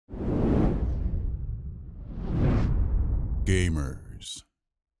gamers.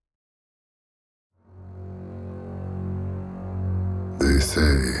 They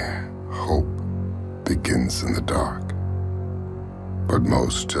say hope begins in the dark, but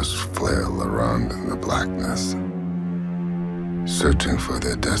most just flail around in the blackness, searching for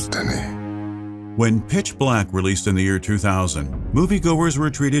their destiny. When Pitch Black released in the year 2000, moviegoers were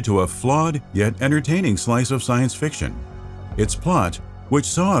treated to a flawed yet entertaining slice of science fiction. Its plot, which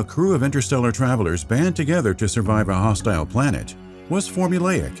saw a crew of interstellar travelers band together to survive a hostile planet, was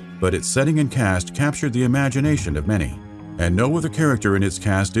formulaic, but its setting and cast captured the imagination of many. And no other character in its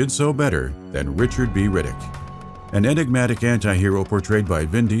cast did so better than Richard B. Riddick. An enigmatic antihero portrayed by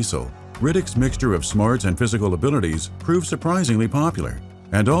Vin Diesel, Riddick's mixture of smarts and physical abilities proved surprisingly popular,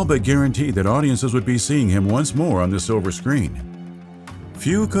 and all but guaranteed that audiences would be seeing him once more on the silver screen.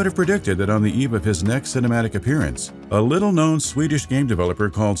 Few could have predicted that on the eve of his next cinematic appearance, a little-known Swedish game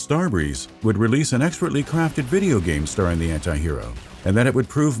developer called Starbreeze would release an expertly crafted video game starring the antihero, and that it would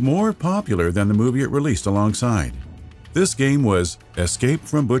prove more popular than the movie it released alongside. This game was Escape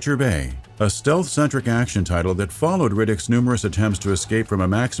from Butcher Bay, a stealth-centric action title that followed Riddick's numerous attempts to escape from a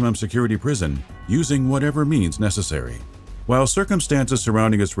maximum security prison using whatever means necessary. While circumstances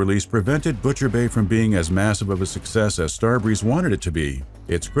surrounding its release prevented Butcher Bay from being as massive of a success as Starbreeze wanted it to be,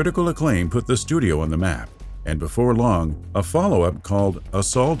 its critical acclaim put the studio on the map, and before long, a follow-up called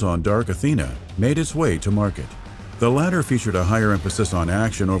Assault on Dark Athena made its way to market. The latter featured a higher emphasis on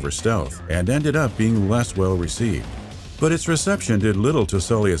action over stealth and ended up being less well received. But its reception did little to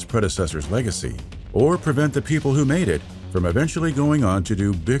sully its predecessor's legacy, or prevent the people who made it from eventually going on to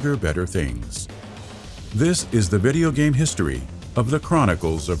do bigger, better things. This is the video game history of the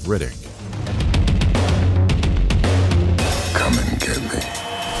Chronicles of Riddick. Come and get me.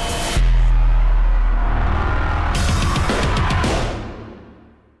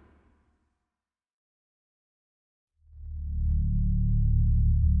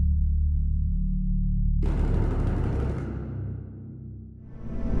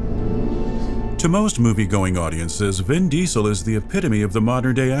 To most movie-going audiences, Vin Diesel is the epitome of the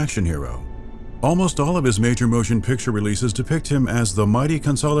modern-day action hero. Almost all of his major motion picture releases depict him as the mighty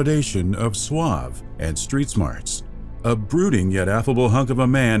consolidation of suave and street smarts, a brooding yet affable hunk of a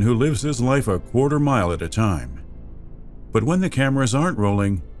man who lives his life a quarter mile at a time. But when the cameras aren't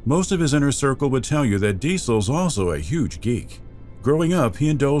rolling, most of his inner circle would tell you that Diesel's also a huge geek. Growing up, he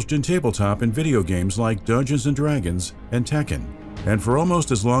indulged in tabletop and video games like Dungeons & Dragons and Tekken, and for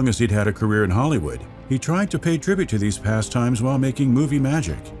almost as long as he'd had a career in Hollywood, he tried to pay tribute to these pastimes while making movie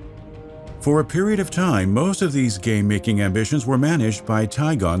magic. For a period of time, most of these game-making ambitions were managed by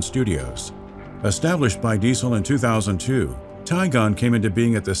Tygon Studios. Established by Diesel in 2002, Tygon came into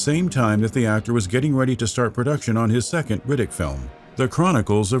being at the same time that the actor was getting ready to start production on his second Riddick film, The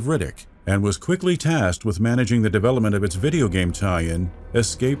Chronicles of Riddick, and was quickly tasked with managing the development of its video game tie-in,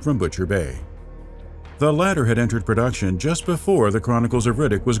 Escape from Butcher Bay. The latter had entered production just before The Chronicles of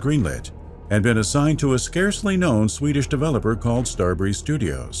Riddick was greenlit, and been assigned to a scarcely known Swedish developer called Starbreeze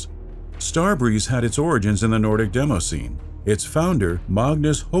Studios. Starbreeze had its origins in the Nordic demo scene. Its founder,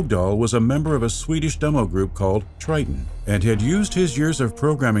 Magnus Hogdahl, was a member of a Swedish demo group called Triton, and had used his years of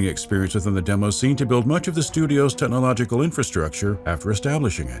programming experience within the demo scene to build much of the studio's technological infrastructure after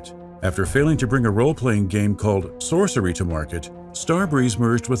establishing it. After failing to bring a role-playing game called Sorcery to market, Starbreeze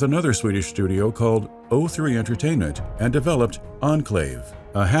merged with another Swedish studio called O3 Entertainment and developed Enclave,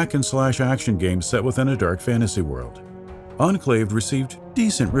 a hack-and-slash action game set within a dark fantasy world. Enclave received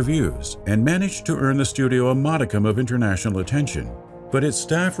decent reviews and managed to earn the studio a modicum of international attention, but its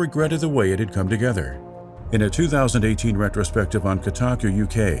staff regretted the way it had come together. In a 2018 retrospective on Kotaku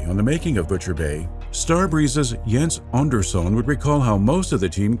UK on the making of Butcher Bay, Starbreeze's Jens Andersson would recall how most of the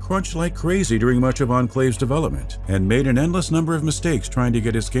team crunched like crazy during much of Enclave's development and made an endless number of mistakes trying to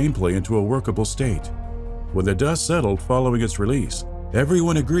get its gameplay into a workable state. When the dust settled following its release,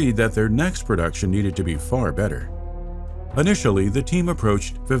 everyone agreed that their next production needed to be far better. Initially, the team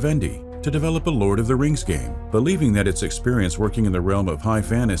approached Vivendi to develop a Lord of the Rings game, believing that its experience working in the realm of high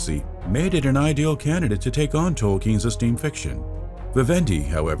fantasy made it an ideal candidate to take on Tolkien's esteemed fiction. Vivendi,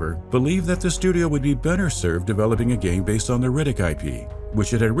 however, believed that the studio would be better served developing a game based on the Riddick IP,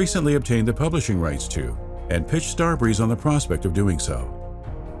 which it had recently obtained the publishing rights to, and pitched Starbreeze on the prospect of doing so.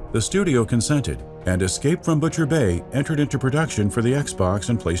 The studio consented, and Escape from Butcher Bay entered into production for the Xbox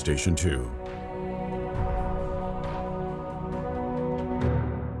and PlayStation 2.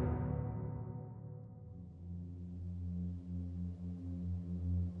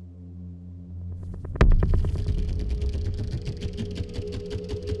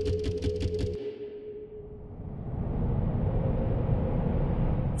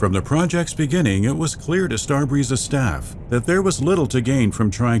 From the project's beginning, it was clear to Starbreeze's staff that there was little to gain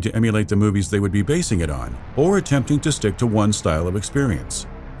from trying to emulate the movies they would be basing it on, or attempting to stick to one style of experience.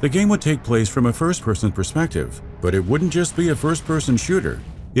 The game would take place from a first-person perspective, but it wouldn't just be a first-person shooter.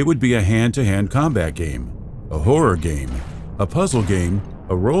 It would be a hand-to-hand combat game, a horror game, a puzzle game,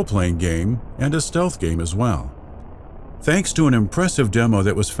 a role-playing game, and a stealth game as well. Thanks to an impressive demo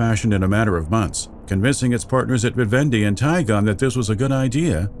that was fashioned in a matter of months, convincing its partners at Vivendi and Tygon that this was a good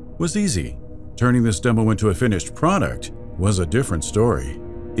idea was easy. Turning this demo into a finished product was a different story.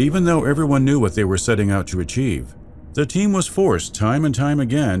 Even though everyone knew what they were setting out to achieve, the team was forced time and time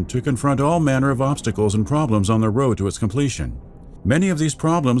again to confront all manner of obstacles and problems on the road to its completion. Many of these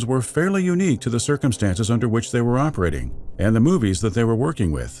problems were fairly unique to the circumstances under which they were operating and the movies that they were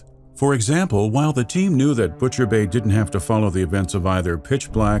working with. For example, while the team knew that Butcher Bay didn't have to follow the events of either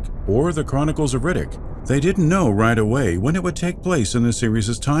Pitch Black or the Chronicles of Riddick, they didn't know right away when it would take place in the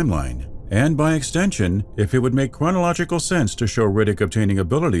series' timeline, and by extension, if it would make chronological sense to show Riddick obtaining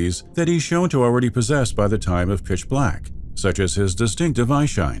abilities that he's shown to already possess by the time of Pitch Black, such as his distinctive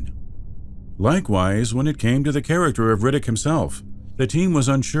eyeshine. Likewise, when it came to the character of Riddick himself, the team was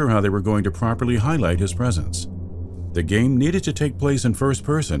unsure how they were going to properly highlight his presence. The game needed to take place in first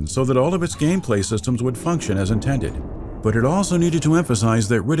person so that all of its gameplay systems would function as intended. But it also needed to emphasize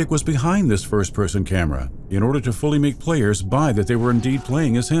that Riddick was behind this first-person camera in order to fully make players buy that they were indeed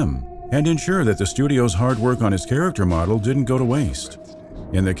playing as him, and ensure that the studio's hard work on his character model didn't go to waste.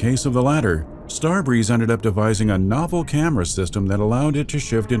 In the case of the latter, Starbreeze ended up devising a novel camera system that allowed it to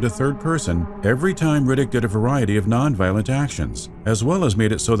shift into third person every time Riddick did a variety of non-violent actions, as well as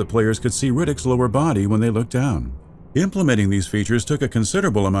made it so that players could see Riddick's lower body when they looked down. Implementing these features took a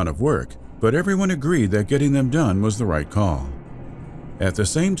considerable amount of work, but everyone agreed that getting them done was the right call. At the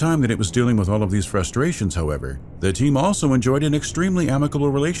same time that it was dealing with all of these frustrations, however, the team also enjoyed an extremely amicable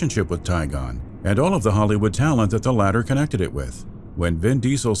relationship with Tygon and all of the Hollywood talent that the latter connected it with. When Vin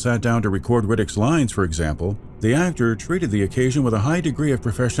Diesel sat down to record Riddick's lines, for example, the actor treated the occasion with a high degree of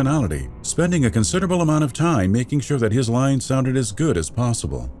professionality, spending a considerable amount of time making sure that his lines sounded as good as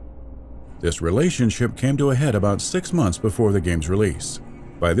possible. This relationship came to a head about 6 months before the game's release.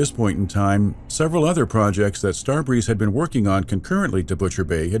 By this point in time, several other projects that Starbreeze had been working on concurrently to Butcher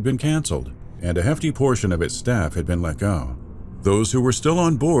Bay had been canceled, and a hefty portion of its staff had been let go. Those who were still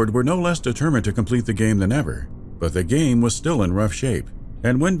on board were no less determined to complete the game than ever, but the game was still in rough shape,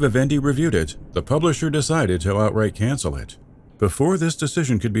 and when Vivendi reviewed it, the publisher decided to outright cancel it. Before this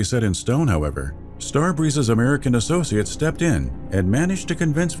decision could be set in stone, however, Starbreeze's American associate stepped in and managed to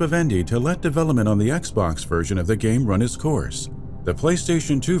convince Vivendi to let development on the Xbox version of the game run its course. The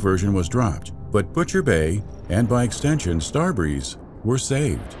PlayStation 2 version was dropped, but Butcher Bay, and by extension Starbreeze, were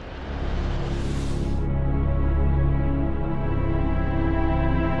saved.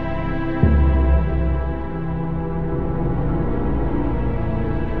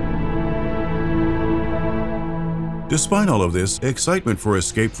 Despite all of this, excitement for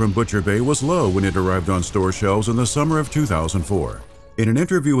Escape from Butcher Bay was low when it arrived on store shelves in the summer of 2004. In an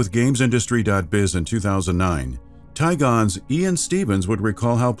interview with GamesIndustry.biz in 2009, Tygon's Ian Stevens would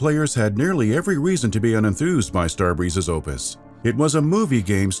recall how players had nearly every reason to be unenthused by Starbreeze's opus. It was a movie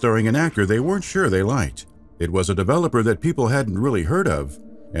game starring an actor they weren't sure they liked. It was a developer that people hadn't really heard of,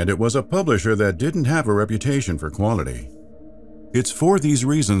 and it was a publisher that didn't have a reputation for quality. It's for these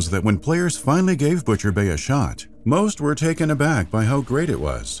reasons that when players finally gave Butcher Bay a shot, most were taken aback by how great it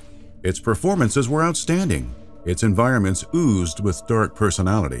was. Its performances were outstanding, its environments oozed with dark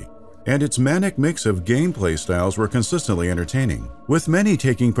personality, and its manic mix of gameplay styles were consistently entertaining, with many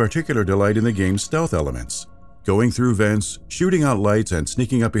taking particular delight in the game's stealth elements. Going through vents, shooting out lights, and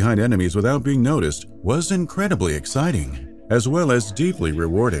sneaking up behind enemies without being noticed was incredibly exciting, as well as deeply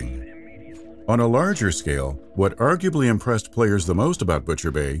rewarding. On a larger scale, what arguably impressed players the most about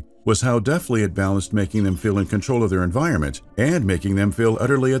Butcher Bay was how deftly it balanced making them feel in control of their environment and making them feel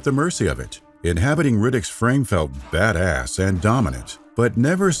utterly at the mercy of it. Inhabiting Riddick's frame felt badass and dominant, but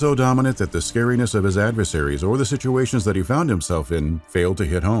never so dominant that the scariness of his adversaries or the situations that he found himself in failed to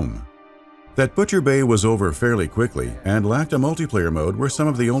hit home. That Butcher Bay was over fairly quickly and lacked a multiplayer mode were some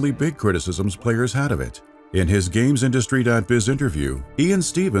of the only big criticisms players had of it. In his GamesIndustry.biz interview, Ian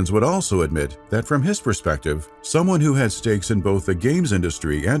Stevens would also admit that from his perspective, someone who had stakes in both the games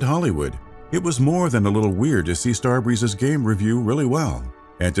industry and Hollywood, it was more than a little weird to see Starbreeze's game review really well,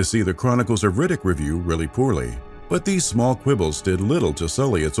 and to see the Chronicles of Riddick review really poorly. But these small quibbles did little to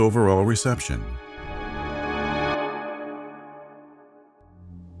sully its overall reception.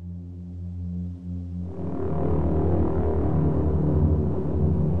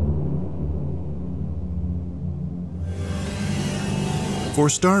 For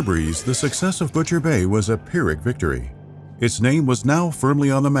Starbreeze, the success of Butcher Bay was a Pyrrhic victory. Its name was now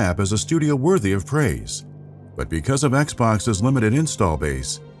firmly on the map as a studio worthy of praise. But because of Xbox's limited install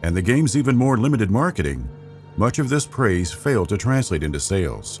base and the game's even more limited marketing, much of this praise failed to translate into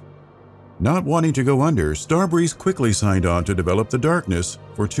sales. Not wanting to go under, Starbreeze quickly signed on to develop The Darkness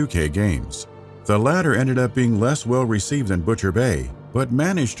for 2K Games. The latter ended up being less well received than Butcher Bay, but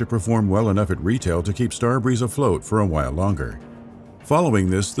managed to perform well enough at retail to keep Starbreeze afloat for a while longer. Following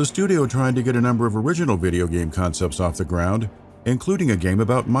this, the studio tried to get a number of original video game concepts off the ground, including a game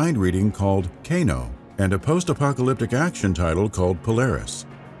about mind reading called Kano, and a post-apocalyptic action title called Polaris.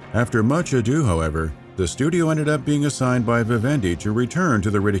 After much ado, however, the studio ended up being assigned by Vivendi to return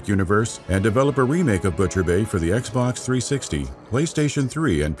to the Riddick universe and develop a remake of Butcher Bay for the Xbox 360, PlayStation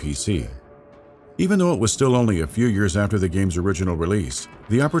 3, and PC. Even though it was still only a few years after the game's original release,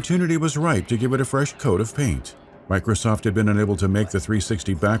 the opportunity was ripe to give it a fresh coat of paint. Microsoft had been unable to make the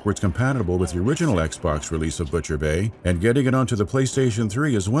 360 backwards compatible with the original Xbox release of Butcher Bay, and getting it onto the PlayStation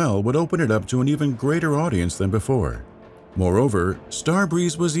 3 as well would open it up to an even greater audience than before. Moreover,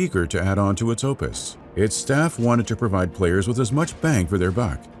 Starbreeze was eager to add on to its opus. Its staff wanted to provide players with as much bang for their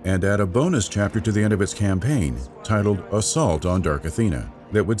buck, and add a bonus chapter to the end of its campaign, titled Assault on Dark Athena,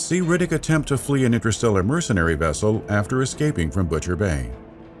 that would see Riddick attempt to flee an interstellar mercenary vessel after escaping from Butcher Bay.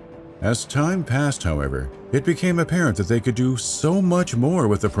 As time passed, however, it became apparent that they could do so much more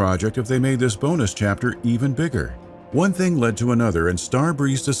with the project if they made this bonus chapter even bigger. One thing led to another, and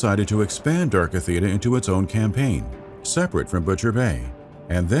Starbreeze decided to expand Dark Athena into its own campaign, separate from Butcher Bay.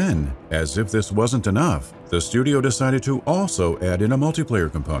 And then, as if this wasn't enough, the studio decided to also add in a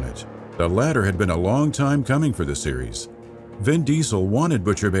multiplayer component. The latter had been a long time coming for the series. Vin Diesel wanted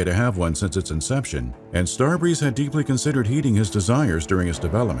Butcher Bay to have one since its inception, and Starbreeze had deeply considered heeding his desires during its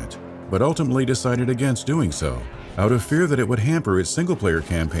development, but ultimately decided against doing so, out of fear that it would hamper its single-player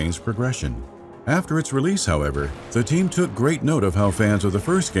campaign's progression. After its release, however, the team took great note of how fans of the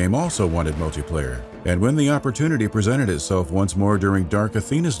first game also wanted multiplayer, and when the opportunity presented itself once more during Dark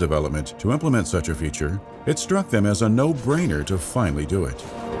Athena's development to implement such a feature, it struck them as a no-brainer to finally do it.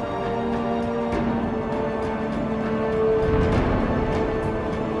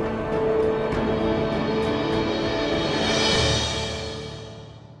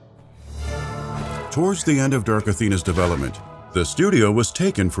 Towards the end of Dark Athena's development, the studio was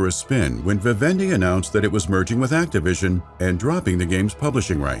taken for a spin when Vivendi announced that it was merging with Activision and dropping the game's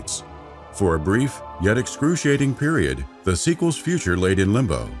publishing rights. For a brief, yet excruciating period, the sequel's future laid in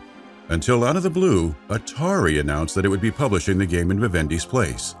limbo, until out of the blue, Atari announced that it would be publishing the game in Vivendi's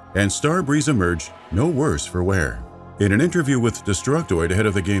place, and Starbreeze emerged no worse for wear. In an interview with Destructoid ahead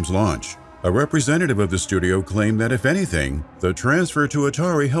of the game's launch, a representative of the studio claimed that if anything, the transfer to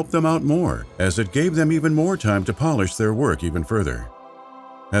Atari helped them out more, as it gave them even more time to polish their work even further.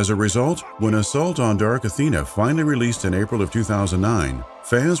 As a result, when Assault on Dark Athena finally released in April of 2009,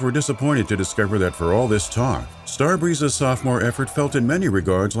 fans were disappointed to discover that for all this talk, Starbreeze's sophomore effort felt in many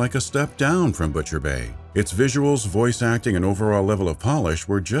regards like a step down from Butcher Bay. Its visuals, voice acting, and overall level of polish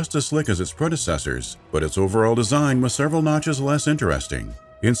were just as slick as its predecessors, but its overall design was several notches less interesting.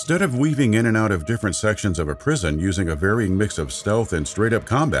 Instead of weaving in and out of different sections of a prison using a varying mix of stealth and straight-up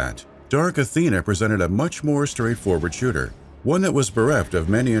combat, Dark Athena presented a much more straightforward shooter, one that was bereft of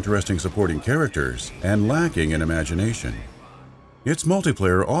many interesting supporting characters and lacking in imagination. Its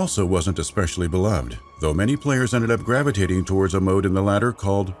multiplayer also wasn't especially beloved, though many players ended up gravitating towards a mode in the latter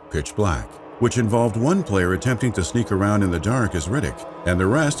called Pitch Black, which involved one player attempting to sneak around in the dark as Riddick, and the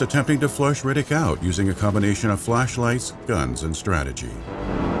rest attempting to flush Riddick out using a combination of flashlights, guns, and strategy.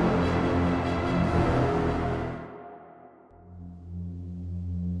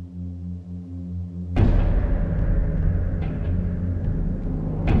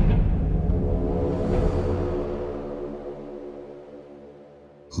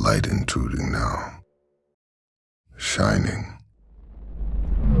 Light intruding now, shining.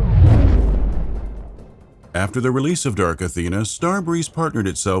 After the release of Dark Athena, Starbreeze partnered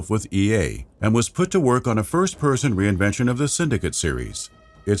itself with EA and was put to work on a first-person reinvention of the Syndicate series.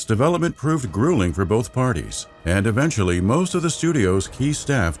 Its development proved grueling for both parties, and eventually most of the studio's key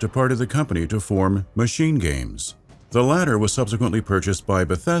staff departed the company to form Machine Games. The latter was subsequently purchased by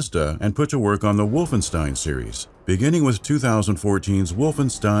Bethesda and put to work on the Wolfenstein series, beginning with 2014's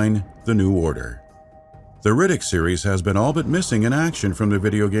Wolfenstein: The New Order. The Riddick series has been all but missing in action from the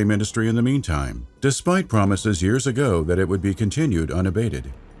video game industry in the meantime, despite promises years ago that it would be continued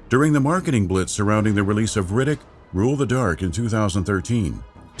unabated. During the marketing blitz surrounding the release of Riddick: Rule the Dark in 2013,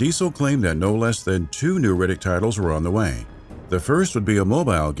 Diesel claimed that no less than 2 new Riddick titles were on the way. The first would be a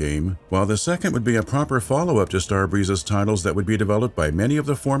mobile game, while the second would be a proper follow-up to Starbreeze's titles that would be developed by many of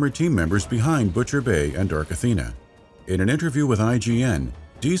the former team members behind Butcher Bay and Dark Athena. In an interview with IGN,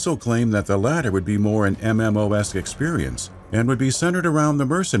 Diesel claimed that the latter would be more an MMO-esque experience and would be centered around the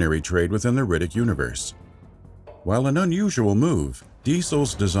mercenary trade within the Riddick universe. While an unusual move,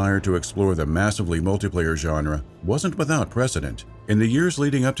 Diesel's desire to explore the massively multiplayer genre wasn't without precedent. In the years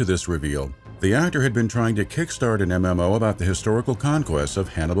leading up to this reveal, the actor had been trying to kickstart an MMO about the historical conquest of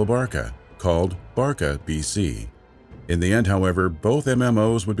Hannibal Barca, called Barca BC. In the end, however, both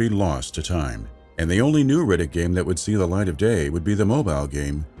MMOs would be lost to time, and the only new Riddick game that would see the light of day would be the mobile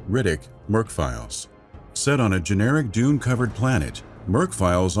game Riddick Merc Files. Set on a generic dune-covered planet, Merc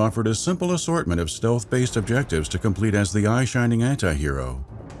Files offered a simple assortment of stealth-based objectives to complete as the eye-shining antihero,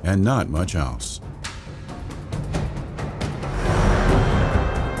 and not much else.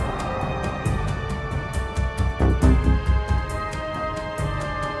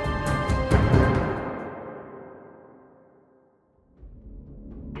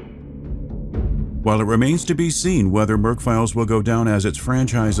 While it remains to be seen whether Merc Files will go down as its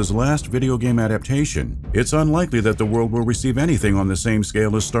franchise's last video game adaptation, it's unlikely that the world will receive anything on the same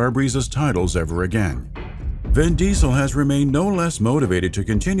scale as Starbreeze's titles ever again. Vin Diesel has remained no less motivated to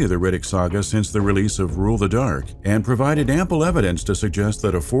continue the Riddick saga since the release of Rule the Dark, and provided ample evidence to suggest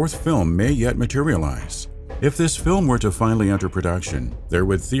that a fourth film may yet materialize. If this film were to finally enter production, there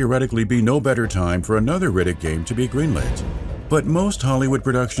would theoretically be no better time for another Riddick game to be greenlit. But most Hollywood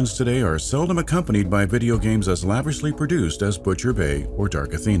productions today are seldom accompanied by video games as lavishly produced as Butcher Bay or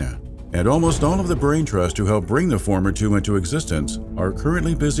Dark Athena. And almost all of the brain trust who helped bring the former two into existence are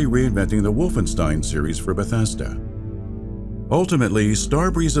currently busy reinventing the Wolfenstein series for Bethesda. Ultimately,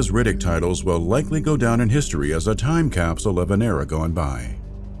 Starbreeze's Riddick titles will likely go down in history as a time capsule of an era gone by,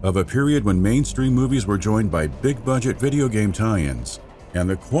 of a period when mainstream movies were joined by big-budget video game tie-ins, and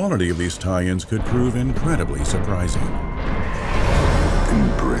the quality of these tie-ins could prove incredibly surprising.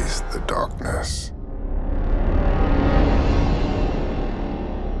 Embrace the darkness.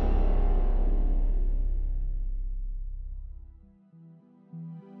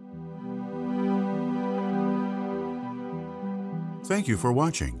 Thank you for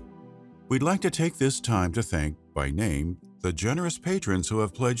watching. We'd like to take this time to thank, by name, the generous patrons who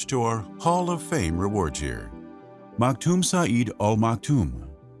have pledged to our Hall of Fame reward tier. Maktoum Saeed Al Maktoum,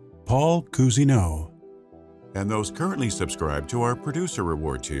 Paul Cousino, and those currently subscribed to our producer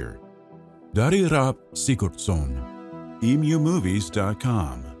reward tier: Darirap Sigurdsson,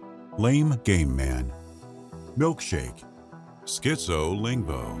 EmuMovies.com, Lame Game Man, Milkshake, Schizo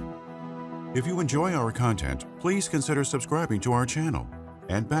Lingbo. If you enjoy our content, please consider subscribing to our channel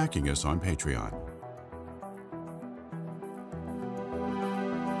and backing us on Patreon.